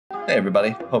Hey everybody,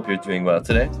 hope you're doing well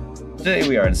today. Today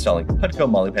we are installing Putco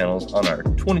Molle panels on our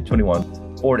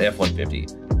 2021 Ford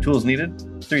F-150. Tools needed,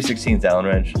 3/16 Allen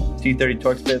wrench, T30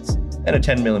 Torx bits, and a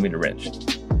 10mm wrench.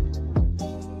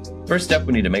 First step,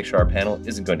 we need to make sure our panel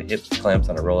isn't going to hit the clamps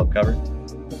on a roll-up cover.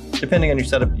 Depending on your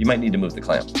setup, you might need to move the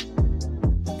clamp.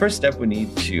 First step, we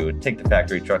need to take the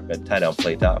factory truck bed tie-down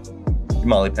plate off. Your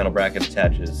Molle panel bracket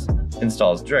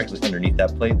installs directly underneath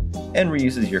that plate, and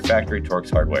reuses your factory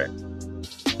Torx hardware.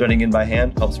 Threading in by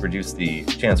hand helps reduce the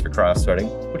chance for cross-threading,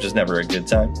 which is never a good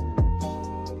time.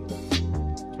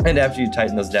 And after you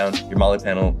tighten those down, your Molle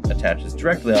panel attaches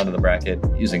directly onto the bracket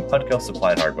using Putco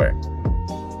supplied hardware.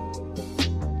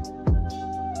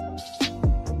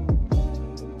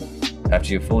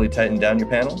 After you've fully tightened down your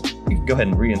panel, you can go ahead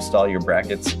and reinstall your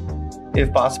brackets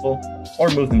if possible, or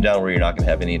move them down where you're not going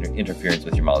to have any interference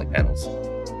with your Molle panels.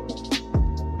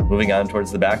 Moving on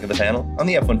towards the back of the panel, on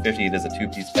the F-150 it is a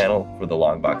 2-piece panel for the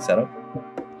long box setup.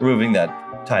 Removing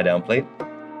that tie-down plate,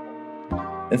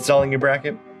 installing your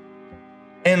bracket,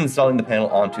 and installing the panel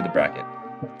onto the bracket.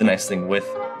 The nice thing with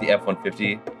the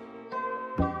F-150,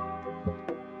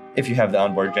 if you have the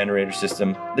onboard generator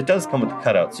system, it does come with a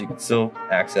cutout so you can still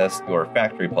access your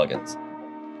factory plugins.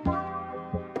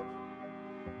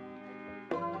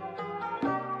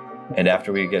 And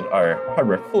after we get our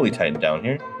hardware fully tightened down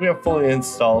here, we have fully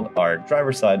installed our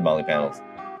driver's side Molle panels.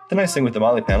 The nice thing with the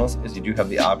Molle panels is you do have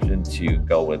the option to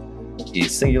go with a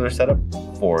singular setup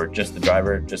for just the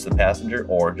driver, just the passenger,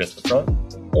 or just the front,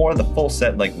 or the full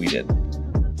set like we did.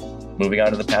 Moving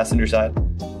on to the passenger side,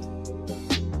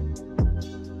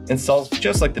 installs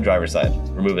just like the driver's side,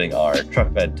 removing our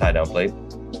truck bed tie-down plate,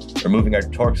 removing our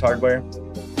Torx hardware,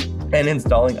 and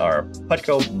installing our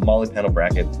Putco Molle panel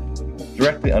bracket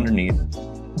directly underneath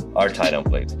our tie-down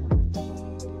plate.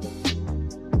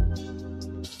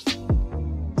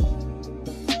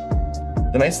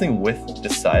 The nice thing with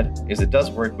this side is it does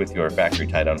work with your factory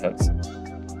tie-down hooks.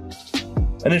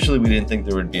 Initially we didn't think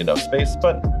there would be enough space,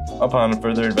 but upon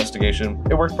further investigation,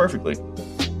 it worked perfectly.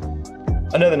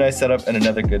 Another nice setup and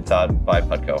another good thought by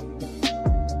Putco.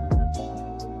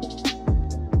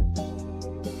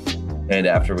 And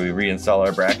after we reinstall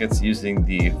our brackets using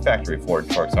the factory Ford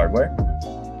Torx hardware,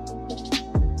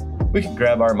 we can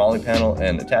grab our Molle panel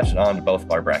and attach it onto both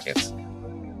of our brackets.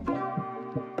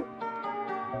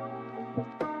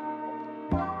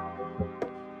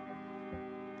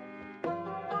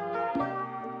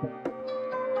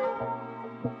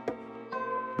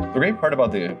 The great part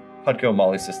about the Putco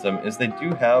Molle system is they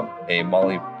do have a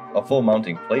full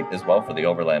mounting plate as well for the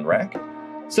overland rack.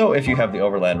 So if you have the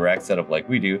overland rack set up like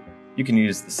we do, you can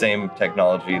use the same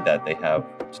technology that they have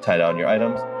to tie down your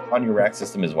items on your rack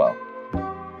system as well.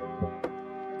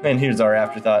 And here's our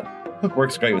afterthought. Hook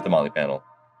works great with the Molle panel.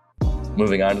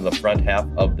 Moving on to the front half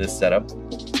of this setup,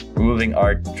 removing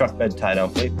our truck bed tie-down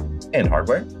plate and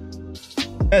hardware.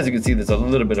 As you can see, there's a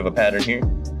little bit of a pattern here.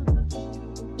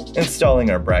 Installing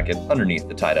our bracket underneath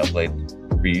the tie-down plate,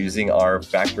 reusing our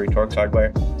factory Torx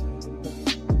hardware.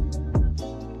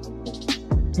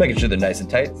 Making sure they're nice and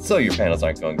tight so your panels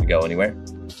aren't going to go anywhere.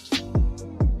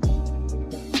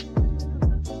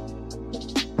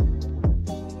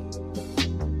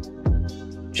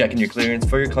 Checking your clearance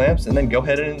for your clamps, and then go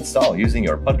ahead and install using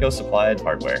your Putco supplied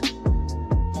hardware.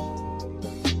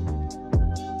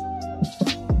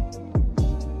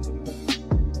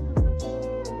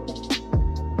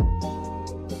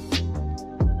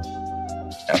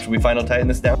 After we final tighten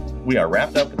this down, we are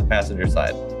wrapped up with the passenger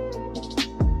side.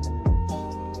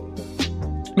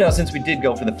 Now, since we did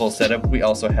go for the full setup, we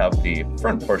also have the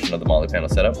front portion of the Molle panel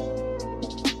setup.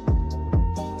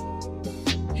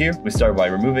 Here, we start by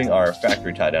removing our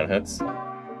factory tie-down hooks.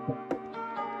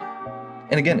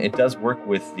 And again, it does work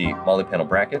with the Molle panel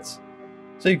brackets,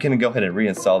 so you can go ahead and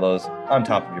reinstall those on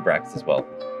top of your brackets as well.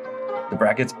 The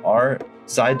brackets are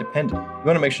side dependent. You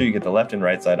want to make sure you get the left and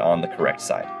right side on the correct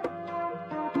side.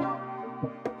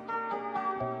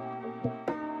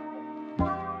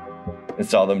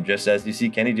 Install them just as you see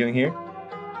Kenny doing here.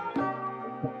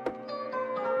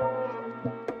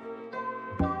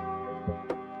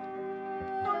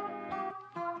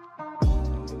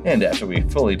 And after we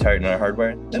fully tighten our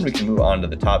hardware, then we can move on to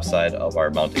the top side of our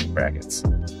mounting brackets.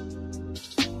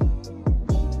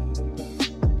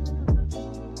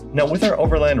 Now with our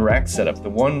overland rack setup,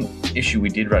 the one issue we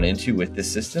did run into with this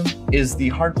system is the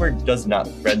hardware does not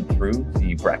thread through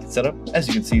the bracket setup. As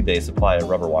you can see, they supply a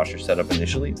rubber washer setup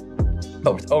initially.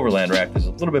 But with overland rack, there's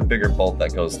a little bit bigger bolt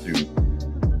that goes through.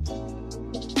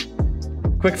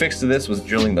 Quick fix to this was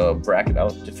drilling the bracket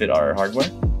out to fit our hardware.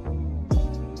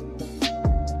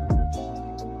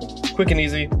 Quick and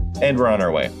easy, and we're on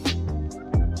our way.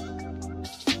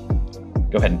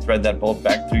 Go ahead and thread that bolt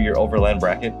back through your overland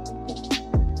bracket.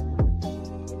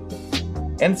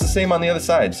 And it's the same on the other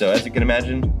side, so as you can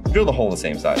imagine, drill the hole the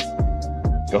same size.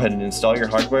 Go ahead and install your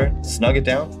hardware, snug it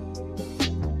down,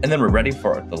 and then we're ready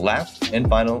for the last and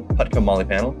final Putco Molle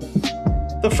panel,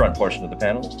 the front portion of the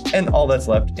panel, and all that's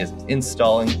left is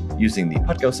installing using the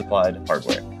Putco supplied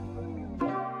hardware.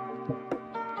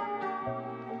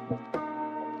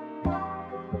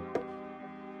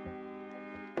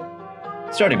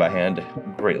 Starting by hand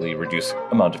greatly reduce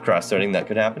amount of cross-threading that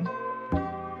could happen.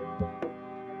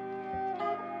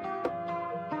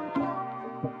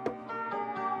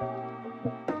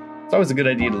 It's always a good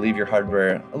idea to leave your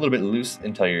hardware a little bit loose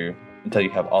until you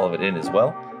have all of it in as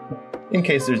well, in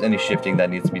case there's any shifting that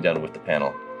needs to be done with the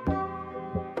panel.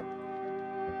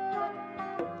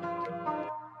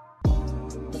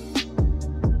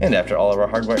 And after all of our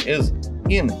hardware is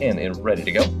in and ready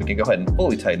to go, we can go ahead and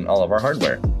fully tighten all of our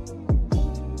hardware.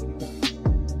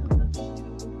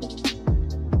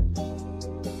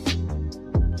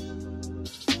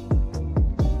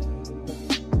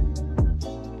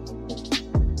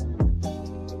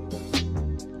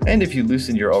 And if you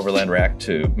loosen your overland rack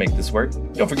to make this work,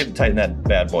 don't forget to tighten that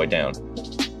bad boy down.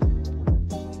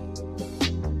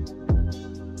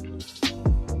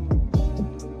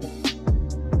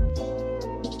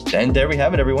 And there we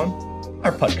have it, everyone.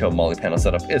 Our Putco Molle panel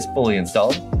setup is fully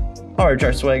installed.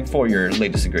 RHR Swag for your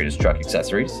latest and greatest truck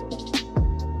accessories.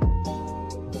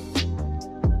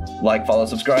 Like, follow,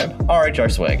 subscribe,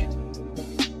 RHR Swag.